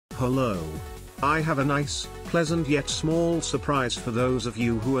Hello. I have a nice, pleasant yet small surprise for those of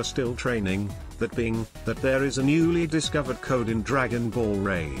you who are still training, that being, that there is a newly discovered code in Dragon Ball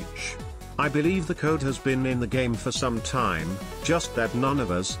Rage. I believe the code has been in the game for some time, just that none of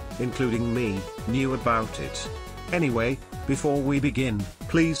us, including me, knew about it. Anyway, before we begin,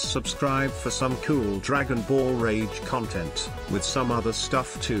 please subscribe for some cool Dragon Ball Rage content, with some other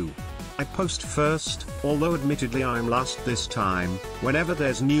stuff too. I post first, although admittedly I'm last this time, whenever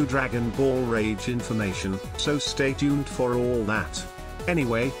there's new Dragon Ball Rage information, so stay tuned for all that.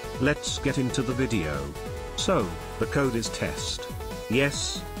 Anyway, let's get into the video. So, the code is test.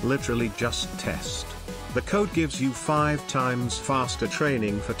 Yes, literally just test. The code gives you 5 times faster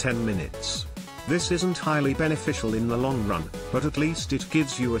training for 10 minutes. This isn't highly beneficial in the long run, but at least it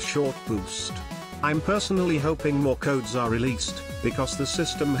gives you a short boost. I'm personally hoping more codes are released, because the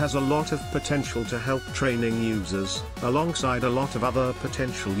system has a lot of potential to help training users, alongside a lot of other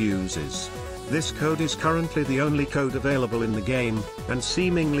potential uses. This code is currently the only code available in the game, and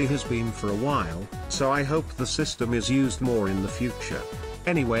seemingly has been for a while, so I hope the system is used more in the future.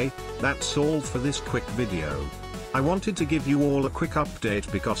 Anyway, that's all for this quick video. I wanted to give you all a quick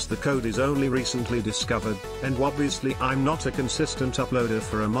update because the code is only recently discovered, and obviously I'm not a consistent uploader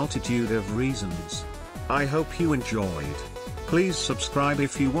for a multitude of reasons. I hope you enjoyed. Please subscribe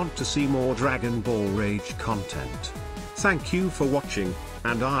if you want to see more Dragon Ball Rage content. Thank you for watching,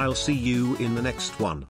 and I'll see you in the next one.